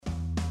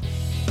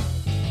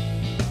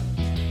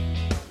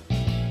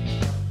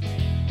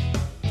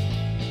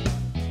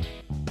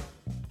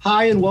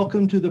Hi, and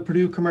welcome to the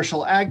Purdue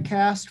Commercial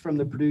AgCast from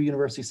the Purdue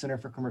University Center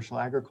for Commercial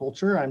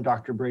Agriculture. I'm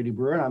Dr. Brady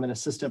Brewer, and I'm an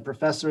assistant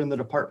professor in the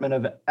Department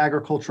of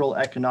Agricultural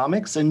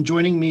Economics. And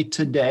joining me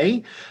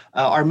today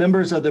are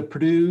members of the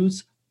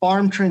Purdue's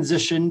Farm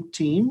Transition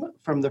Team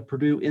from the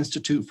Purdue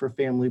Institute for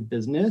Family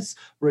Business,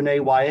 Renee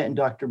Wyatt and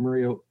Dr.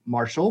 Maria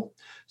Marshall.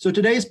 So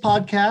today's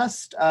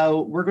podcast,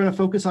 we're going to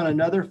focus on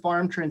another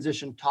farm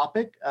transition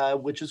topic,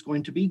 which is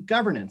going to be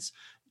governance.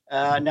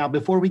 Now,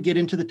 before we get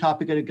into the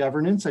topic of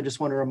governance, I just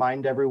want to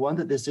remind everyone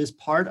that this is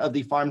part of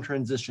the Farm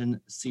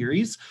Transition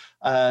series.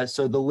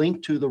 So the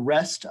link to the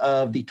rest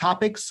of the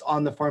topics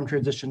on the Farm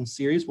Transition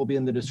series will be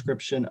in the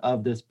description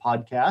of this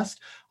podcast.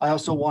 I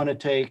also want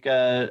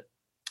to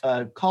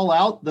call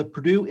out the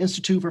Purdue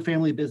Institute for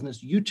Family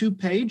Business YouTube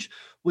page,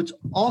 which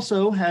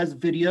also has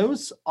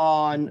videos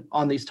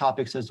on these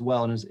topics as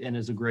well and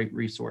is a great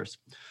resource.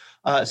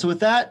 So with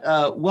that,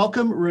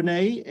 welcome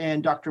Renee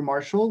and Dr.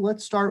 Marshall.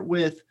 Let's start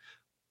with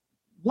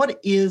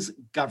what is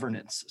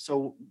governance?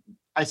 So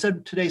I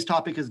said today's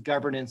topic is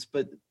governance,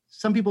 but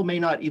some people may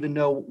not even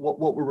know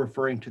what we're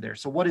referring to there.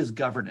 So what is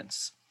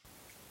governance?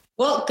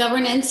 Well,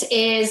 governance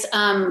is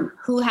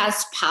who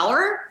has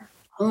power,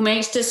 who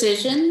makes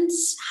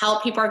decisions, how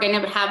people are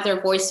going to have their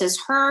voices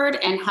heard,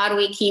 and how do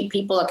we keep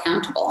people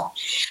accountable.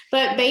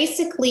 But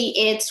basically,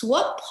 it's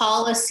what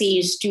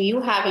policies do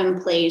you have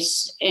in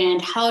place and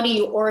how do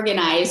you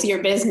organize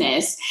your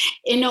business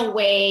in a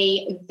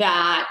way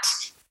that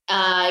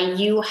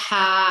you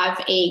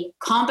have a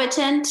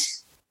competent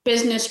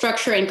business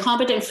structure and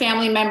competent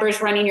family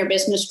members running your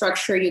business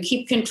structure. You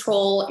keep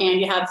control and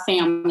you have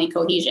family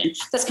cohesion.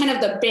 That's kind of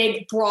the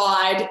big,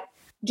 broad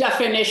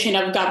definition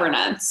of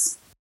governance.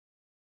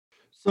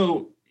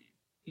 So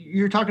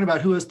you're talking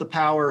about who has the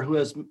power, who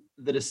has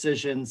the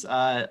decisions.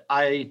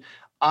 I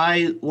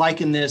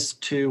liken this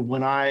to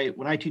when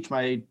I teach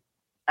my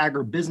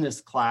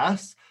agribusiness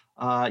class.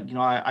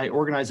 I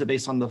organize it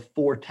based on the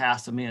 4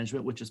 tasks of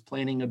management, which is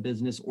planning a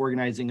business,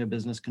 organizing a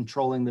business,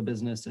 controlling the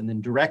business, and then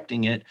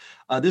directing it.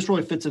 This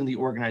really fits into the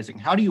organizing.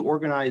 How do you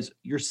organize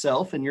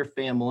yourself and your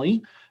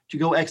family to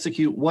go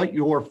execute what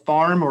your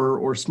farm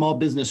or small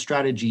business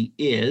strategy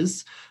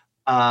is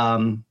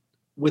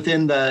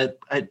within the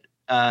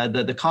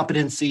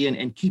competency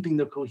and keeping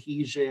the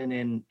cohesion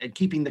and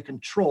keeping the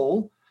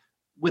control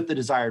with the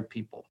desired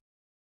people?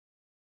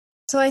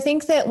 So I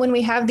think that when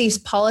we have these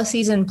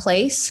policies in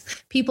place,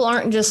 people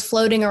aren't just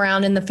floating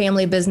around in the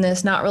family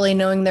business, not really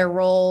knowing their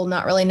role,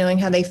 not really knowing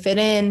how they fit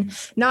in,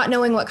 not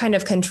knowing what kind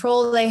of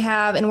control they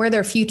have and where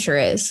their future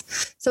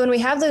is. So when we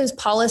have those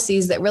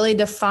policies that really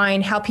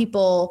define how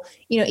people,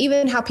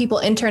 even how people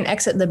enter and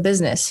exit the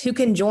business, who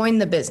can join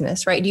the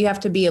business, right? Do you have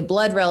to be a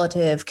blood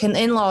relative? Can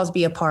in-laws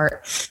be a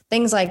part?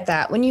 Things like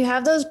that. When you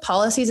have those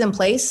policies in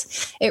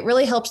place, it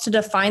really helps to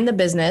define the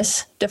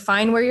business,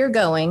 define where you're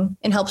going,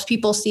 and helps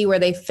people see where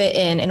they fit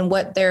in and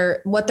what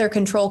their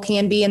control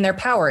can be and their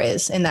power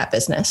is in that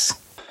business.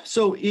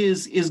 So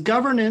is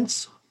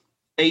governance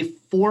a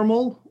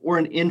formal or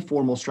an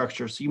informal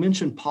structure? So you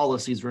mentioned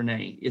policies,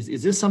 Renee.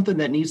 Is this something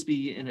that needs to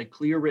be in a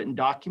clear written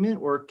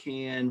document, or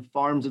can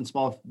farms and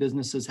small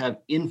businesses have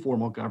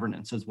informal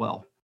governance as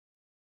well?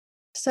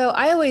 So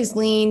I always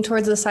lean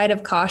towards the side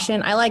of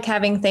caution. I like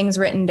having things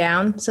written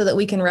down so that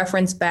we can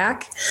reference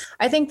back.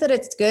 I think that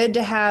it's good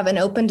to have an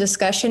open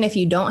discussion if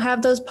you don't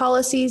have those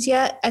policies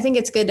yet. I think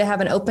it's good to have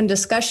an open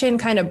discussion,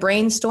 kind of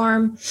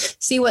brainstorm,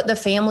 see what the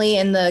family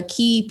and the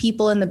key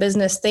people in the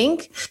business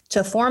think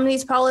to form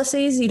these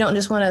policies. You don't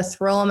just want to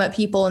throw them at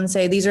people and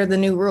say, these are the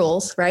new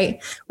rules,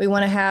 right? We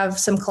want to have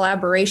some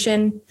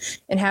collaboration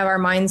and have our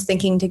minds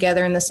thinking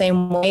together in the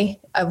same way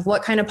of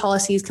what kind of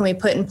policies can we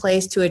put in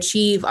place to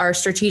achieve our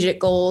strategic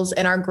goals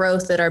and our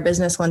growth that our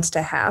business wants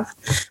to have.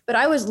 But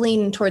I was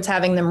leaning towards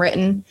having them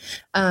written.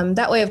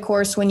 That way, of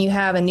course, when you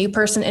have a new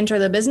person enter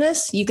the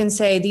business, you can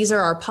say, these are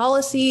our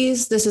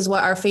policies. This is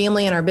what our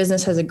family and our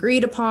business has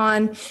agreed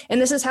upon.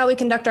 And this is how we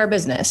conduct our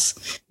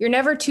business. You're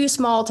never too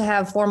small to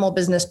have formal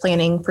business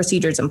planning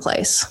procedures in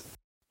place.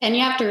 And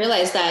you have to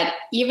realize that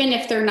even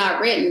if they're not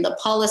written, the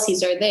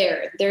policies are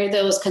there. They're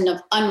those kind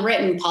of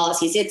unwritten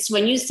policies. It's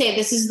when you say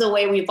this is the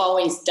way we've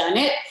always done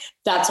it,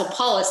 that's a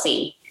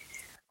policy,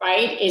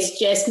 right? It's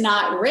just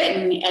not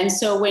written. And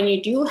so when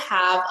you do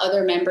have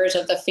other members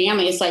of the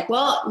family, it's like,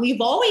 well, we've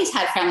always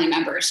had family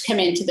members come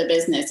into the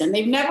business and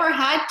they've never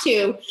had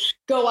to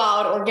go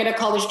out or get a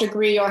college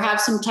degree or have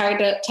some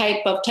type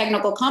of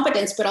technical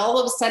competence. But all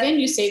of a sudden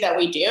you say that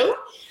we do.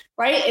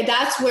 Right?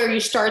 That's where you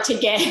start to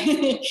get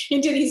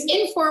into these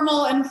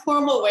informal and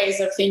formal ways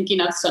of thinking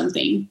of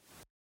something.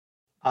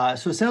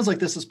 So it sounds like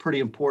this is pretty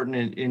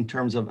important in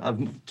terms of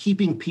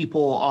keeping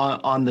people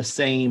on the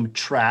same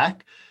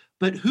track.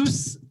 But who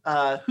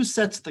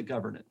sets the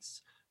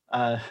governance?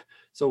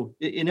 So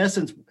in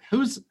essence,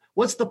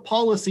 what's the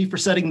policy for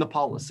setting the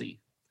policy?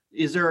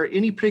 Is there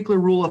any particular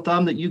rule of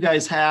thumb that you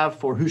guys have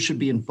for who should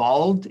be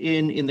involved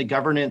in the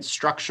governance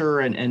structure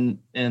and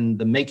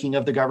the making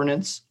of the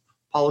governance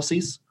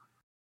policies?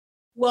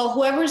 Well,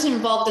 whoever's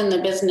involved in the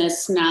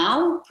business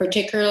now,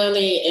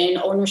 particularly in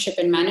ownership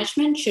and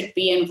management, should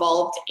be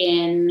involved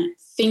in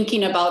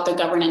thinking about the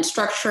governance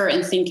structure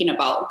and thinking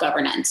about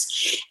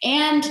governance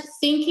and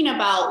thinking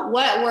about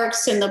what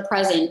works in the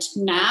present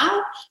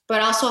now,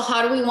 but also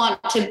how do we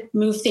want to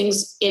move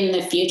things in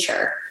the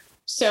future.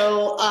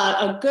 So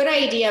a good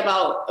idea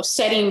about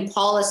setting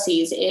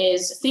policies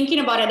is thinking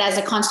about it as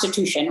a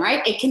constitution,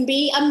 right? It can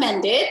be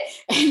amended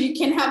and you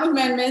can have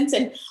amendments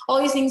and all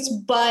these things,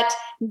 but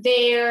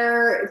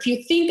if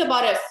you think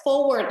about it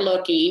forward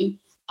looking,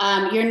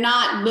 you're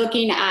not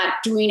looking at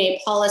doing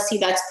a policy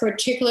that's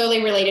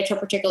particularly related to a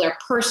particular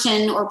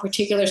person or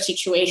particular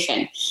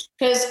situation.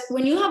 Because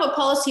when you have a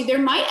policy, there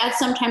might at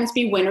sometimes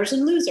be winners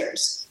and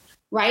losers,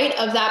 right,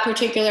 of that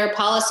particular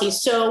policy.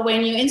 So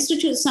when you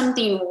institute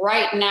something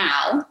right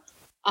now,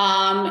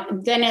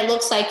 then it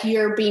looks like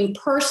you're being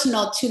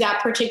personal to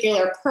that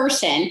particular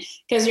person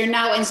because you're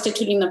now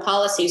instituting the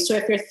policy. So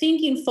if you're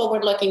thinking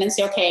forward looking and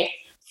say, okay,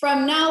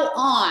 from now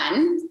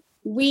on,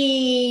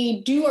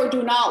 we do or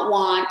do not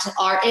want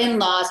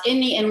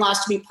any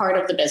in-laws to be part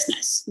of the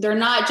business. They're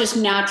not just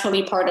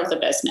naturally part of the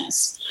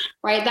business,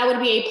 right? That would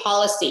be a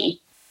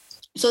policy.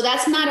 So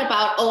that's not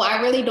about, oh,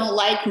 I really don't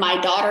like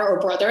my daughter or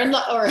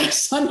brother-in-law or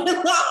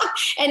son-in-law.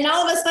 And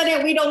all of a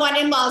sudden we don't want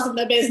in-laws in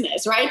the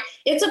business, right?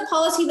 It's a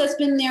policy that's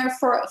been there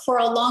for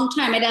a long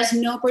time. It has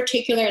no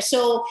particular,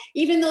 so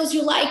even those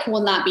you like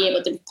will not be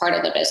able to be part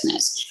of the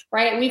business,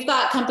 right? We've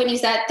got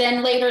companies that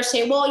then later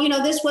say, well,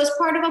 this was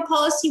part of a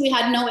policy. We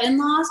had no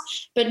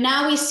in-laws, but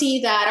now we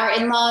see that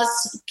our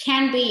in-laws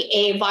can be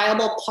a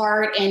viable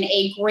part and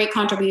a great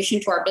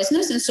contribution to our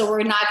business. And so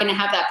we're not going to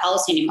have that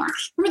policy anymore.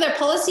 Remember, their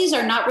policies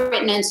are not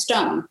written in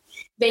stone.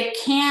 They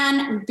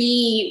can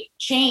be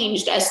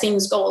changed as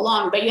things go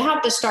along, but you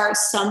have to start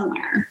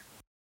somewhere.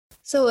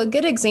 So a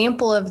good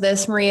example of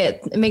this, Maria,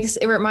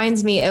 it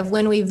reminds me of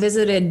when we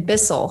visited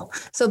Bissell.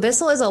 So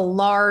Bissell is a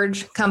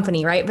large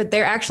company, right? But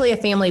they're actually a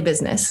family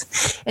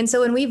business. And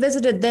so when we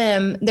visited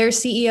them, their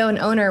CEO and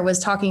owner was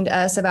talking to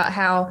us about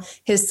how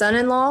his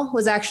son-in-law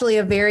was actually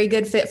a very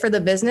good fit for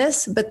the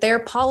business, but their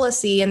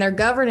policy and their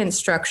governance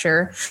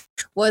structure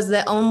was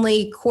that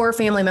only core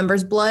family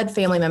members, blood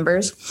family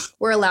members,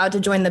 were allowed to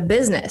join the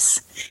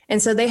business.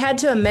 And so they had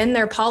to amend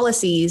their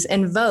policies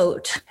and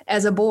vote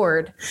as a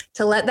board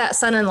to let that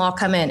son-in-law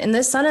come in. And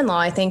this son-in-law,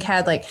 I think,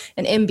 had like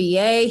an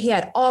MBA. He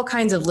had all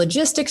kinds of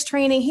logistics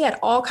training. He had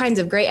all kinds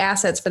of great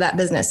assets for that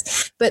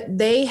business. But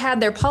they had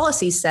their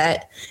policies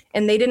set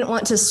and they didn't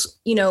want to,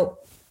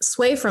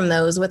 sway from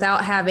those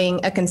without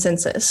having a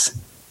consensus.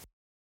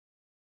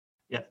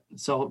 Yeah.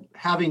 So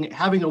having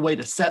a way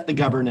to set the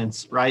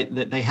governance, right?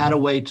 That they had a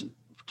way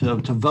to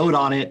vote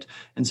on it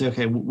and say,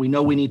 okay, we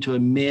know we need to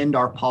amend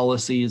our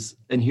policies,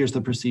 and here's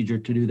the procedure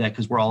to do that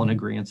because we're all in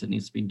agreement it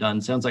needs to be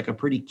done. Sounds like a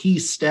pretty key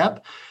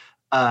step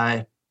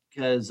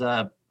because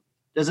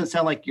doesn't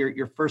sound like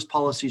your first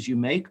policies you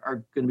make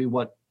are going to be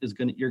what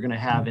you're going to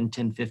have in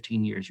 10,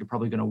 15 years. You're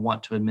probably going to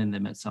want to amend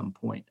them at some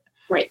point,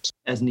 right,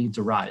 as needs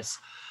arise.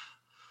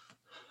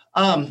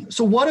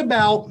 So what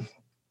about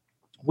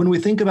when we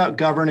think about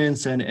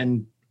governance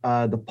and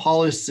the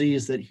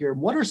policies that here,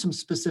 what are some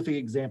specific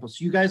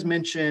examples? You guys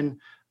mentioned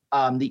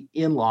the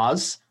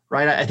in-laws,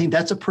 right? I think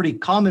that's a pretty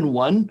common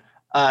one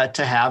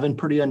to have and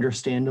pretty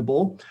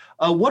understandable.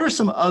 What are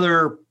some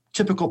other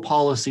typical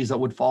policies that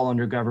would fall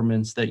under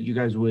governance that you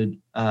guys would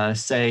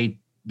say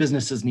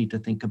businesses need to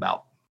think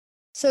about?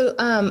 So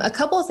a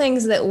couple of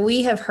things that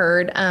we have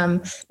heard,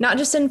 not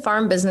just in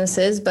farm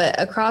businesses, but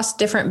across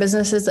different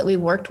businesses that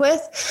we've worked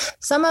with.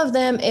 Some of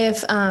them,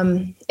 if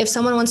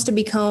someone wants to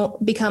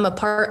become a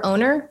part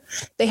owner,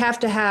 they have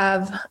to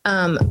have,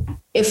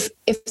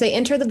 if they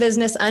enter the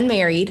business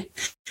unmarried,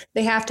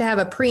 they have to have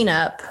a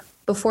prenup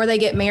before they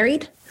get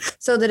married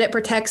so that it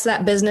protects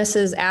that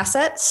business's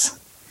assets.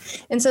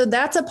 And so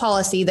that's a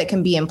policy that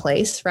can be in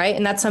place, right?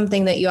 And that's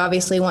something that you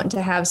obviously want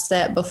to have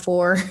set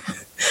before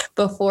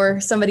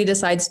somebody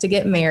decides to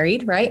get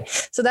married, right?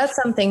 So that's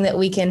something that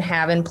we can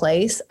have in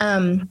place.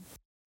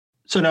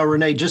 So now,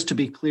 Renee, just to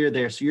be clear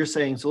there, so you're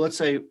saying, so let's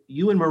say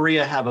you and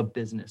Maria have a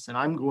business and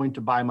I'm going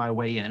to buy my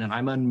way in and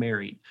I'm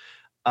unmarried.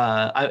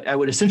 I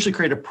would essentially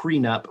create a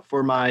prenup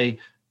for my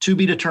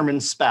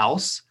to-be-determined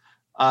spouse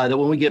that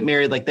when we get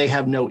married, like they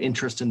have no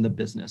interest in the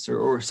business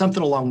or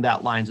something along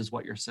that lines is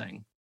what you're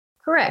saying.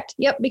 Correct.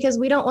 Yep. Because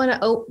we don't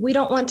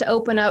want to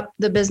open up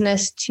the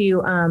business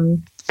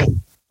to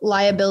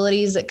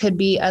liabilities that could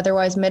be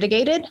otherwise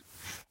mitigated.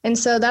 And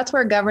so that's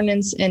where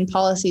governance and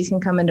policies can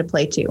come into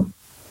play too.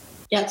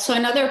 Yeah. So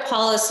another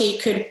policy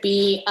could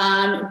be,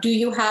 do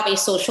you have a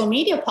social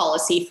media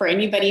policy for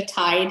anybody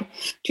tied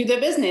to the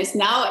business?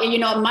 Now,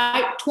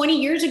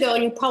 20 years ago,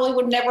 you probably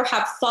would never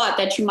have thought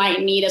that you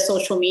might need a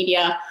social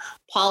media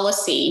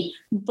policy,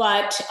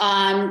 but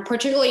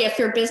particularly if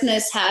your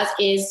business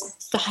is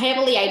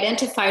heavily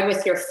identified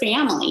with your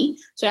family,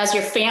 so it has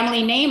your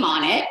family name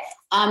on it,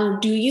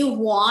 Do you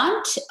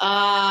want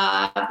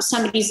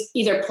somebody's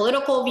either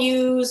political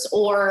views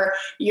or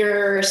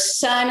your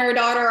son or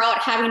daughter out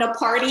having a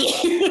party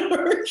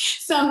or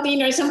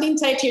something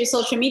tied to your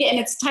social media? And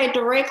it's tied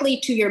directly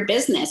to your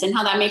business and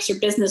how that makes your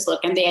business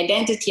look and the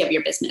identity of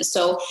your business.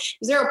 So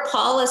is there a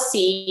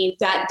policy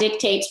that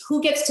dictates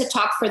who gets to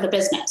talk for the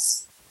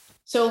business?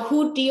 So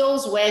who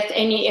deals with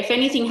if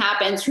anything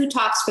happens, who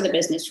talks for the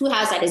business? Who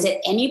has that? Is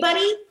it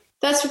anybody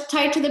that's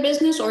tied to the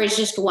business, or is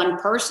just one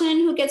person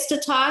who gets to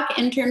talk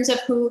in terms of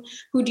who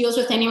deals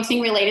with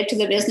anything related to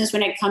the business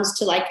when it comes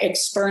to like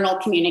external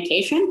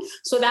communication?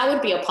 So that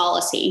would be a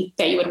policy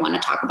that you would want to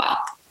talk about.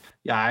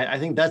 Yeah, I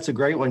think that's a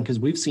great one, because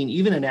we've seen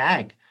even in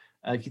ag,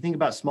 if you think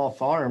about small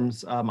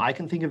farms, I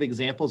can think of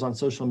examples on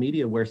social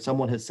media where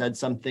someone has said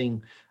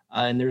something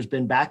and there's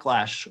been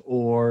backlash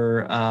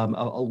or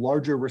a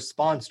larger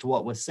response to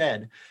what was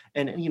said.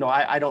 And,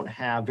 I don't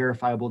have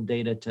verifiable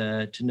data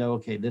to know,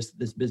 okay, this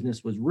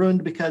business was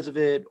ruined because of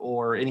it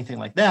or anything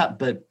like that,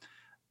 but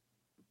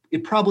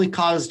it probably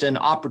caused an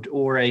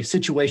or a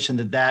situation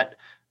that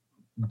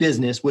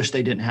business wished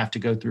they didn't have to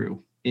go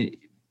through in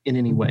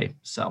any way.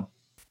 So.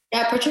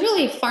 Yeah,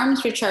 particularly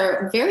farms which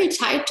are very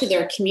tied to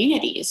their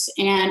communities,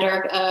 and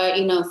are,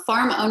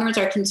 farm owners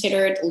are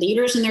considered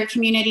leaders in their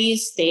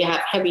communities. They have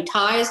heavy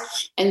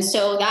ties, and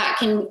so that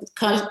can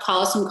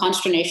cause some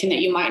consternation that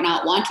you might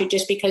not want to,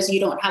 just because you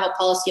don't have a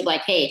policy of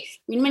like, hey,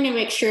 we need to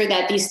make sure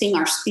that these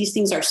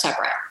things are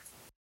separate.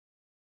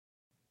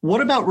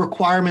 What about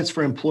requirements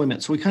for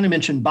employment? So we kind of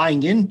mentioned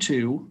buying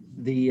into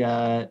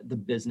the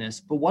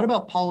business, but what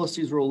about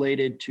policies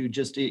related to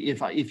just if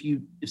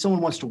someone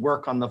wants to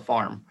work on the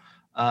farm?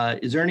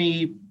 Is there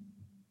any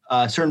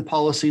certain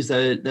policies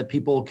that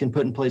people can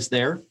put in place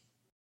there?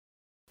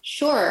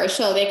 Sure.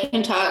 So they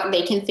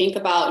can think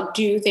about,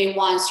 do they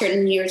want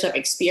certain years of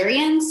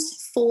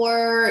experience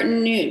for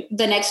the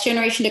next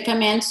generation to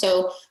come in?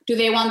 So do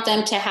they want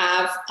them to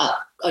have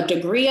a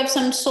degree of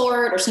some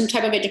sort or some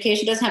type of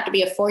education? It doesn't have to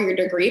be a 4-year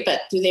degree,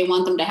 but do they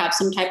want them to have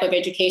some type of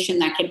education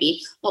that can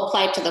be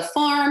applied to the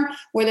farm,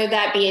 whether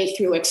that be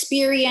through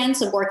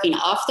experience of working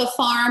off the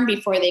farm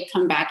before they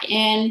come back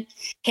in?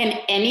 Can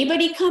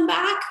anybody come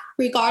back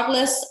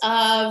regardless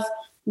of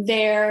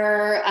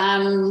their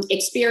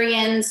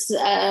experience,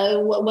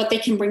 what they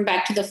can bring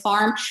back to the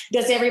farm?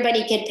 Does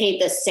everybody get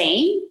paid the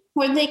same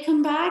when they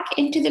come back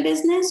into the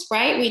business,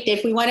 right?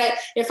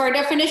 If our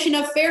definition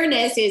of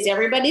fairness is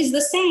everybody's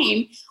the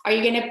same, are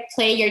you going to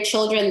pay your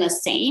children the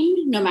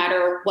same no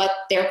matter what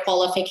their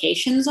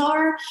qualifications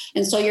are?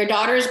 And so your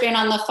daughter's been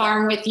on the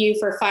farm with you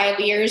for 5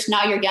 years.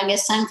 Now your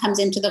youngest son comes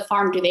into the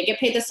farm. Do they get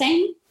paid the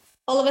same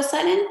all of a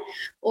sudden?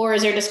 Or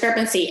is there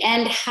discrepancy?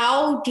 And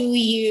how do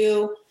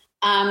you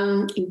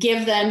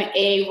give them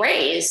a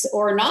raise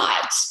or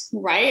not,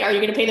 right? Are you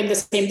going to pay them the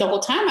same the whole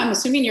time? I'm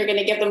assuming you're going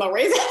to give them a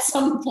raise at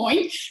some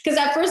point, because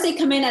at first they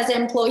come in as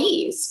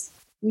employees,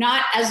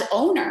 not as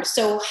owners.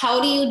 So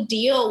how do you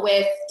deal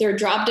with their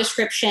job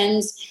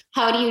descriptions?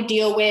 How do you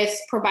deal with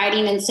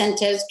providing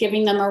incentives,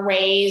 giving them a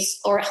raise,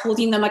 or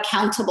holding them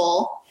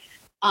accountable?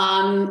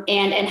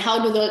 And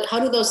how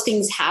do those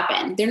things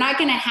happen? They're not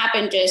going to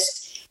happen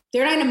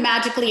they're not going to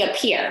magically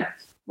appear.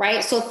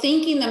 Right. So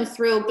thinking them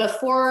through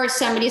before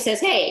somebody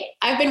says, hey,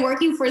 I've been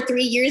working for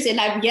 3 years and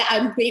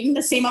I'm making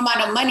the same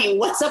amount of money.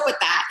 What's up with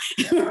that?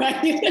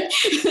 Right.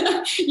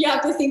 You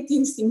have to think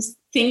these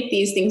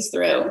things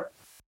through.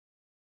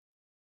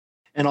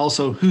 And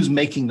also who's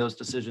making those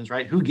decisions,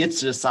 right? Who gets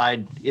to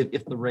decide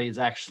if the raise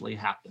actually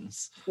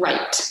happens?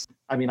 Right.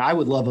 I mean, I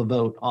would love a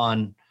vote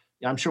on,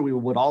 I'm sure we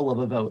would all love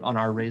a vote on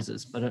our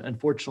raises, but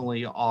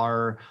unfortunately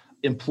our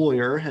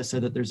employer has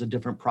said that there's a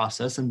different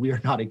process and we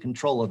are not in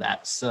control of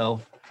that.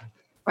 So,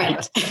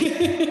 right.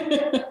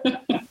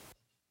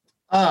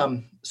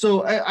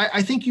 So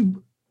I think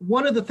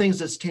one of the things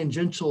that's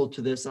tangential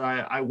to this that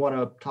I want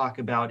to talk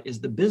about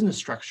is the business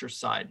structure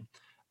side,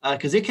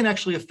 because it can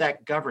actually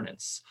affect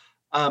governance.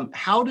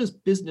 How does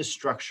business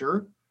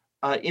structure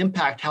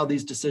impact how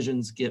these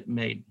decisions get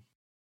made?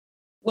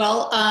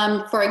 Well,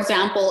 for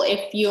example,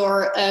 if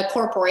you're a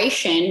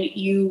corporation,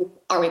 you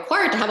are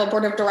required to have a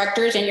board of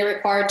directors and you're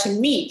required to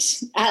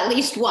meet at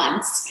least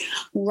once,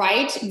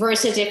 right?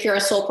 Versus if you're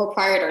a sole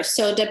proprietor.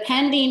 So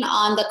depending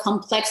on the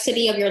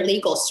complexity of your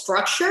legal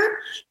structure,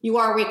 you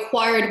are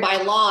required by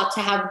law to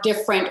have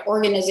different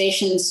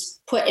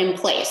organizations put in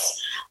place.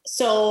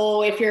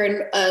 So if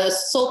you're a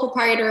sole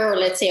proprietor or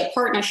let's say a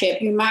partnership,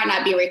 you might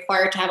not be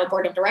required to have a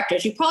board of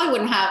directors. You probably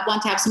wouldn't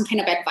want to have some kind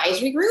of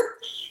advisory group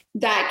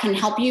that can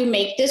help you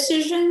make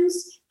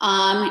decisions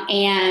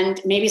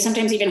and maybe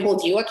sometimes even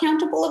hold you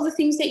accountable of the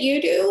things that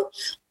you do.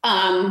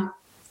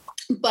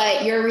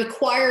 But you're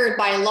required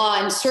by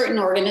law in certain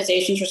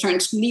organizations or certain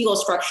legal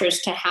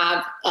structures to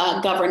have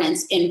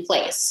governance in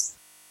place.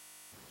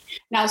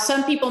 Now,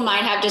 some people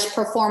might have just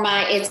pro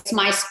forma. It's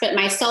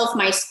myself,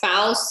 my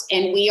spouse,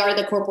 and we are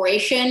the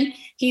corporation.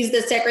 He's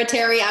the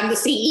secretary. I'm the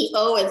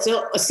CEO and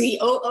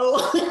COO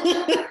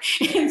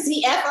and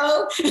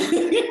CFO,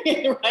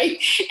 right?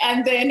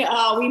 And then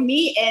we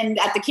meet and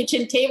at the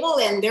kitchen table,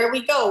 and there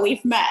we go.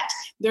 We've met.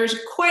 There's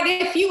quite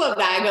a few of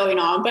that going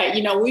on, but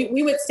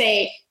we would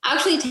say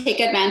actually take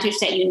advantage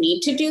that you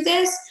need to do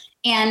this,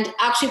 and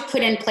actually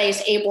put in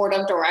place a board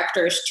of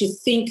directors to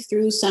think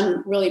through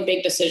some really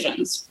big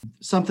decisions.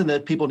 Something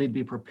that people need to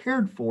be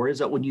prepared for is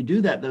that when you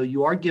do that, though,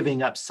 you are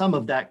giving up some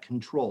of that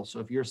control. So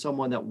if you're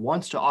someone that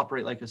wants to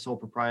operate like a sole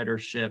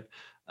proprietorship,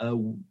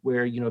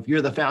 where, if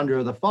you're the founder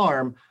of the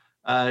farm,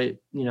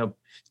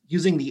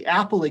 using the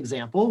Apple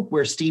example,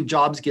 where Steve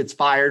Jobs gets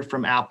fired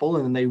from Apple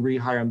and then they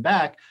rehire him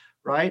back,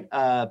 right?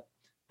 That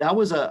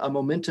was a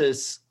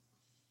momentous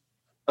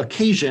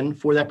occasion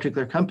for that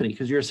particular company,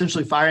 because you're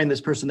essentially firing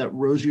this person that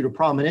rose you to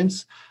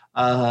prominence.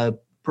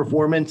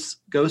 Performance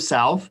goes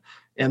south,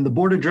 and the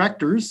board of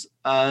directors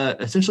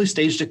essentially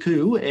staged a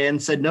coup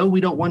and said, no, we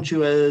don't want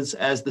you as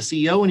the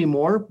CEO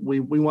anymore. We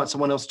want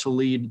someone else to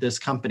lead this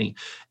company.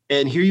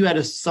 And here you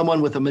had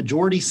someone with a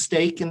majority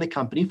stake in the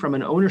company from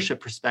an ownership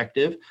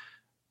perspective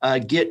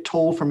get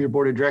told from your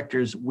board of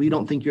directors, we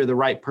don't think you're the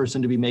right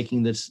person to be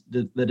making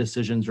the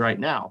decisions right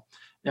now.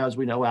 Now, as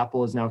we know,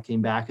 Apple has now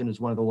came back and is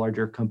one of the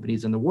larger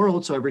companies in the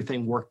world, so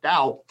everything worked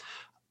out.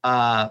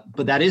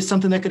 But that is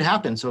something that could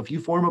happen. So if you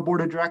form a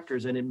board of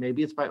directors, and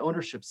maybe it's by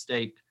ownership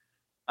stake,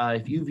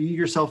 if you view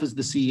yourself as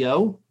the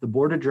CEO, the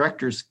board of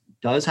directors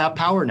does have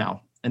power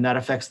now, and that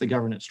affects the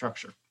governance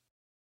structure.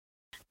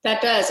 That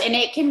does. And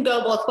it can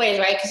go both ways,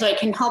 right? Because it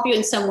can help you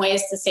in some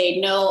ways to say,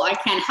 no, I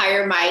can't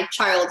hire my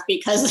child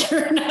because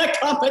they're not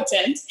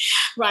competent,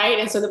 right?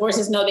 And so the board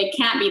says, no, they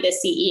can't be the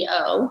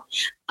CEO.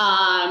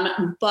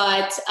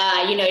 But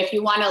if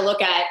you want to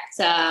look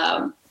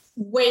at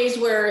ways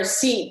where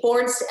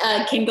boards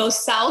can go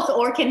south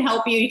or can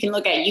help you, you can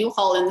look at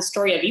U-Haul and the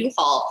story of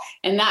U-Haul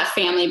and that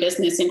family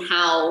business, and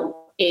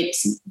how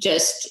it's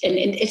just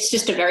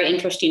a very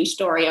interesting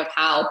story of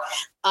how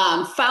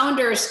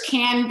founders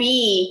can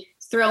be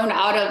thrown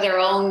out of their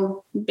own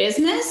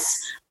business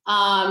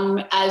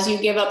as you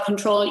give up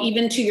control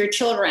even to your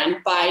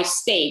children by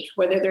stake,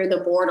 whether they're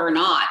the board or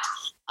not,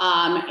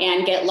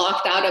 and get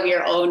locked out of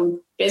your own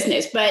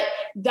business. But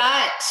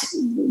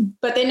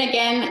then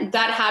again,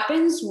 that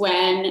happens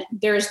when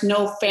there's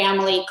no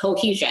family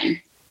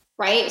cohesion,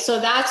 right? So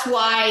that's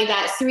why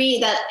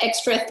that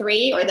extra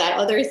 3 or that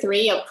other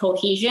 3 of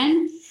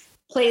cohesion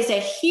plays a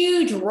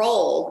huge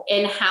role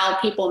in how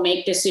people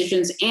make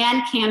decisions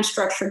and can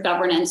structure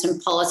governance and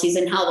policies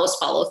and how those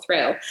follow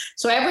through.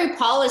 So every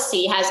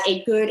policy has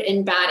a good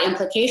and bad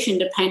implication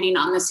depending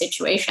on the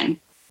situation.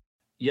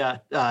 Yeah,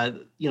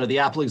 the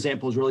Apple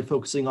example is really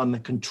focusing on the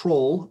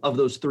control of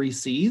those 3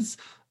 C's.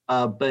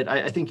 But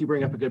I think you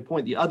bring up a good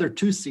point. The other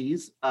 2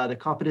 C's, the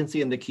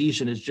competency and the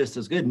cohesion, is just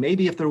as good.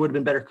 Maybe if there would have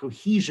been better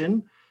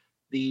cohesion,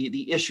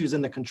 the issues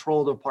in the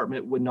control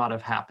department would not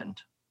have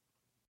happened.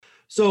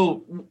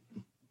 So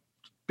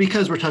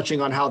because we're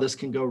touching on how this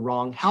can go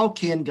wrong, how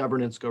can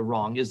governance go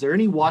wrong? Is there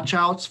any watch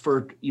outs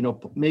for,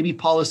 maybe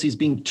policies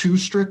being too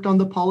strict on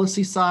the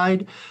policy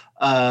side,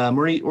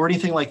 or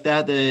anything like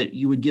that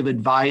you would give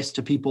advice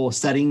to people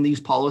setting these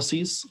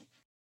policies?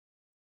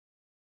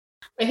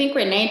 I think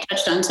Renee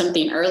touched on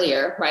something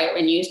earlier, right?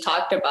 When you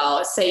talked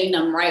about saying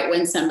them right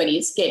when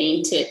somebody's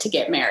getting to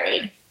get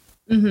married.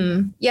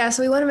 Mm-hmm. Yeah.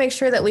 So we want to make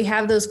sure that we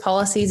have those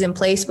policies in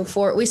place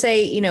before we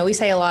say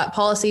a lot,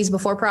 policies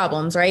before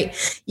problems, right?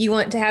 You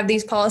want to have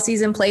these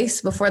policies in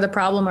place before the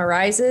problem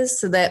arises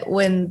so that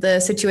when the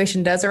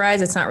situation does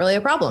arise, it's not really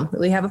a problem.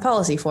 We have a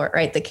policy for it,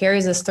 right? That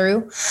carries us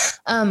through.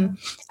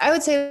 I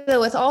would say that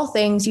with all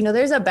things,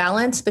 there's a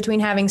balance between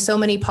having so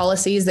many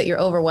policies that you're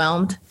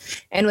overwhelmed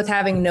and with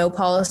having no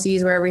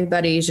policies where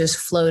everybody's just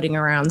floating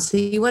around. So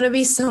you want to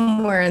be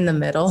somewhere in the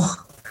middle.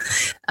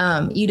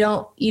 You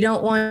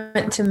don't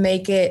want to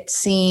make it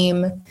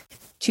seem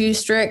too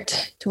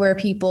strict to where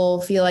people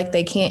feel like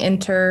they can't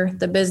enter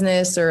the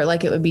business, or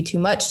like it would be too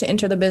much to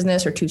enter the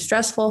business or too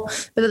stressful.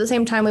 But at the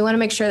same time, we want to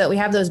make sure that we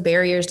have those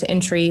barriers to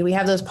entry. We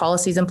have those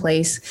policies in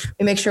place.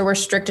 We make sure we're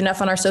strict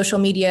enough on our social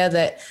media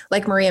that,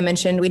 like Maria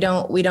mentioned, we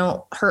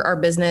don't hurt our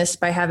business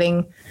by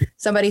having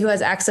somebody who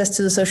has access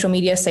to the social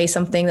media say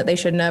something that they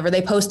shouldn't have, or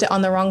they post it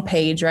on the wrong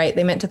page, right?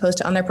 They meant to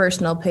post it on their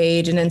personal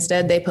page and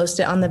instead they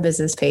post it on the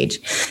business page,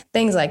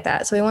 things like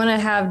that. So we want to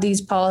have these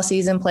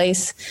policies in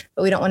place,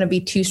 but we don't want to be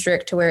too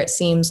strict to where it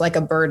seems like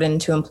a burden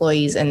to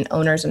employees and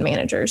owners and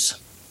managers.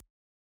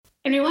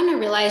 And we want to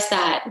realize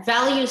that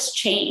values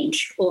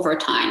change over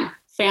time.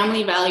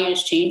 Family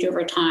values change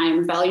over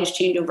time. Values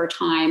change over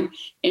time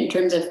in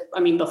terms of,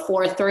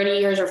 before 30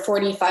 years or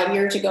 45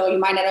 years ago, you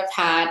might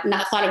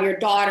not thought of your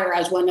daughter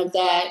as one of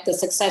the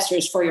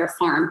successors for your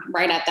farm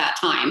right at that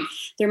time.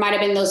 There might have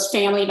been those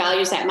family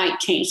values that might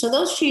change. So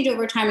those change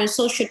over time, and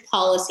so should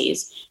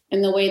policies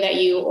and the way that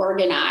you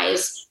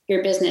organize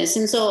your business.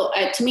 And so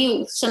to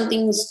me, some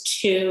things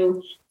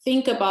to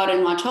think about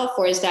and watch out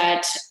for is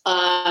that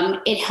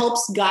it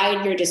helps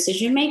guide your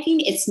decision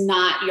making. It's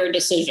not your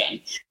decision,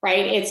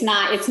 right? It's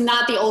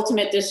not the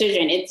ultimate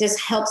decision. It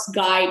just helps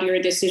guide your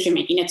decision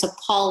making. It's a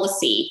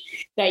policy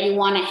that you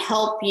want to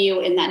help you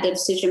in that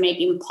decision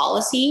making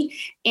policy,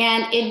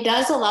 and it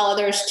does allow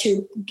others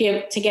to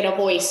get a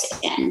voice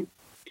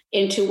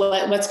into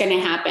what's going to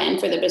happen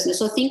for the business.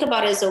 So think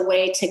about it as a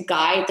way to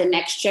guide the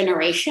next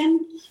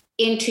generation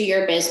into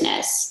your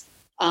business.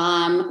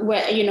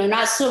 Where,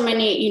 not so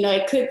many,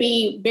 it could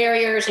be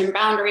barriers and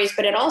boundaries,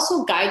 but it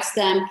also guides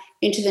them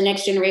into the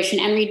next generation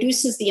and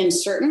reduces the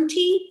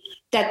uncertainty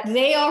that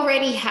they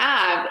already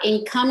have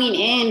in coming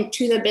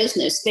into the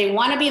business. They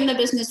want to be in the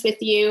business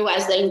with you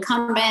as the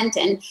incumbent,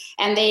 and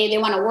they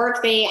want to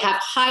work. They have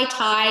high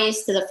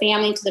ties to the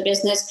family, to the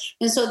business.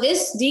 And so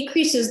this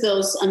decreases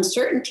those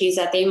uncertainties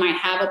that they might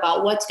have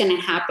about what's going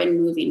to happen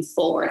moving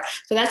forward.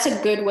 So that's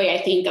a good way,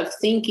 I think, of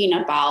thinking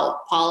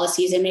about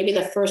policies. And maybe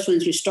the first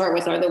ones you start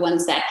with are the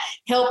ones that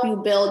help you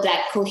build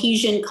that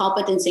cohesion,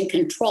 competence, and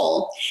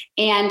control.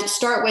 And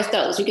start with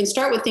those. You can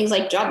start with things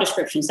like job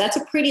descriptions. That's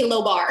a pretty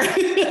low bar.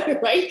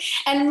 Right?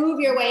 And move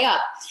your way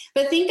up.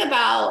 But think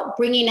about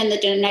bringing in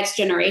the next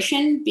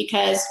generation,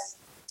 because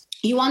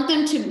you want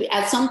them to,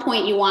 at some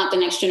point, you want the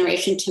next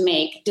generation to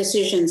make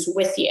decisions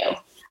with you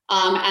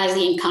as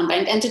the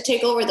incumbent and to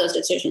take over those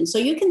decisions. So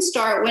you can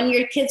start when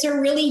your kids are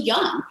really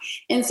young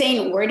and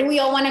saying, where do we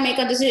all want to make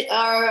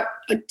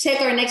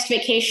take our next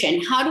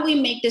vacation? How do we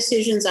make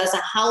decisions as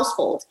a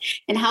household?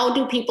 And how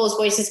do people's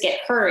voices get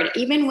heard,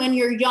 even when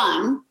you're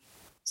young,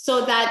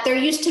 so that they're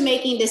used to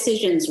making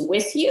decisions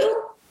with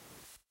you.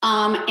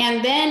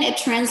 And then it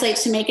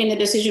translates to making the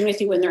decision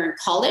with you when they're in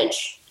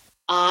college.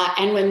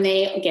 And when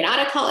they get out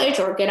of college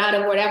or get out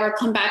of whatever,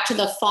 come back to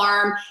the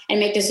farm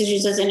and make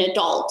decisions as an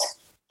adult.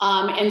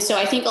 And so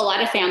I think a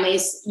lot of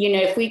families,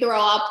 if you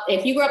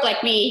grew up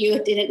like me, you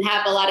didn't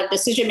have a lot of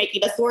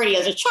decision-making authority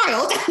as a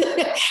child,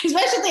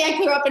 especially I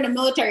grew up in a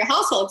military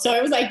household. So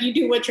it was like, you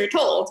do what you're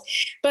told.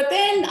 But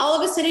then all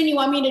of a sudden you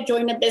want me to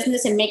join a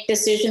business and make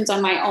decisions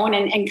on my own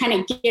and kind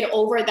of get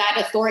over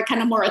that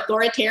kind of more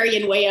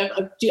authoritarian way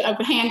of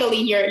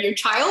handling your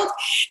child.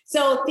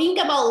 So think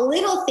about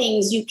little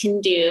things you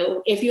can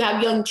do if you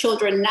have young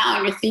children now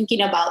and you're thinking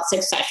about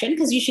succession,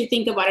 because you should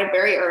think about it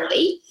very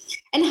early.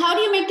 And how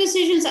do you make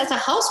decisions as a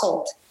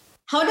household?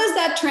 How does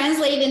that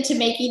translate into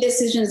making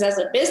decisions as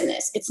a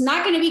business? It's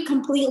not going to be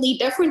completely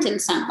different in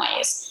some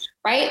ways,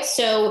 right?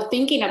 So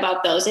thinking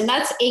about those, and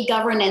that's a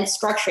governance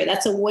structure.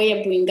 That's a way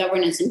of doing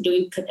governance and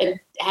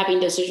having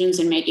decisions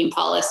and making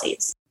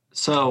policies.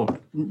 So,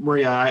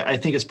 Maria, I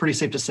think it's pretty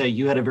safe to say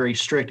you had a very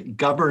strict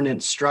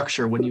governance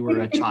structure when you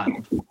were a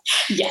child.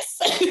 Yes.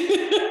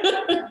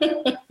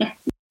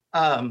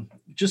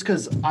 Just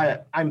because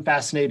I'm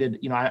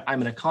fascinated,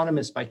 I'm an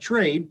economist by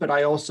trade, but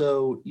I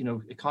also,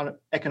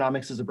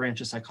 economics is a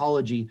branch of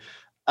psychology,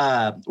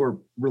 or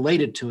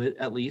related to it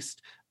at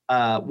least.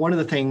 One of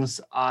the things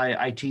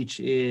I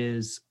teach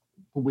is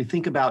when we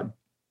think about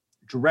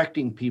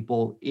directing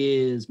people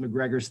is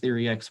McGregor's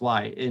theory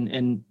XY.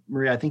 And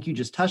Maria, I think you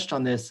just touched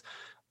on this.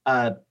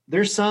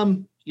 There's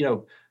some,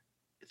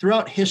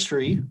 throughout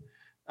history,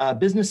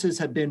 businesses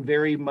have been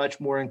very much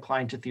more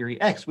inclined to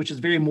theory X, which is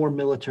very more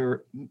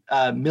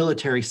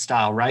military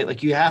style, right?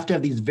 Like you have to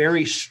have these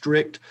very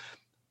strict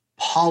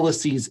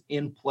policies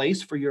in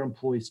place for your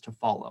employees to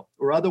follow,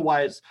 or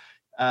otherwise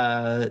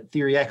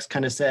theory X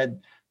kind of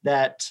said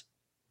that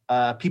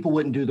people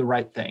wouldn't do the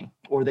right thing,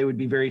 or they would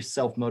be very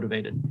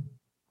self-motivated.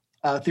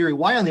 Theory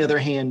Y, on the other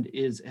hand,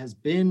 has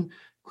been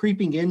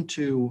creeping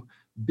into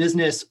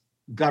business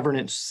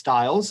governance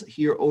styles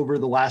here over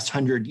the last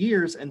 100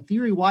 years. And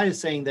theory Y is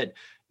saying that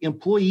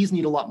employees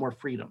need a lot more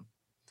freedom,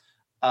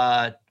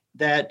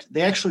 that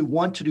they actually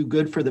want to do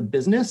good for the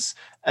business,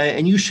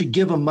 and you should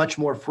give them much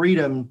more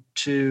freedom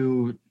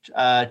to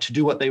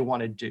do what they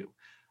want to do.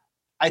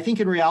 I think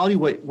in reality,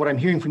 what I'm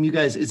hearing from you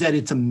guys is that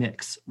it's a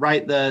mix,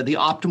 right? The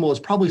optimal is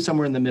probably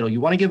somewhere in the middle.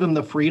 You want to give them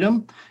the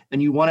freedom,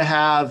 and you want to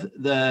have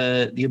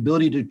the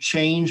ability to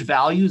change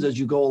values as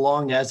you go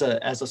along as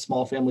a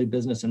small family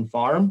business and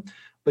farm,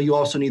 but you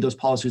also need those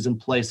policies in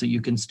place that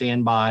you can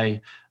stand by,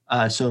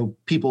 so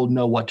people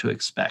know what to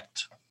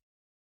expect.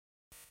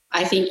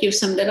 I think you've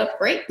summed it up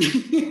great.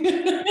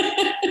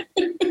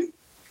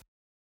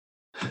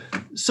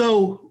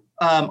 So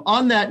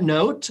on that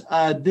note,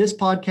 this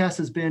podcast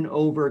has been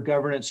over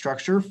governance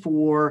structure.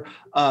 For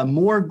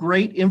more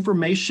great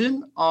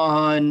information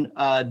on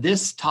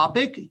this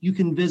topic, you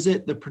can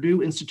visit the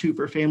Purdue Institute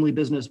for Family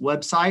Business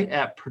website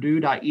at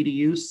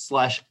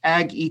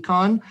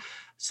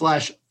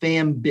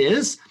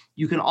purdue.edu/agecon/fambiz.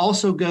 You can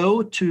also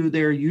go to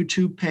their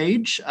YouTube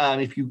page.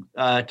 If you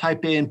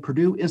type in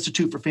Purdue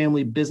Institute for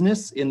Family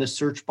Business in the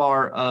search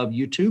bar of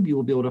YouTube, you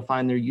will be able to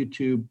find their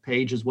YouTube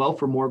page as well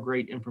for more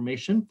great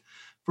information.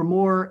 For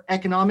more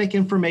economic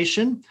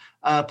information,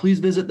 please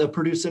visit the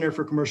Purdue Center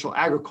for Commercial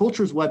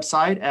Agriculture's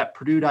website at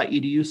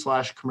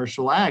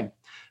purdue.edu/commercialag.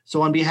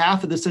 So on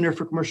behalf of the Center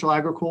for Commercial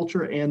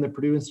Agriculture and the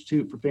Purdue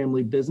Institute for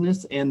Family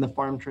Business and the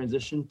Farm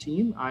Transition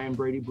team, I am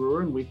Brady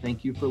Brewer, and we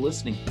thank you for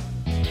listening.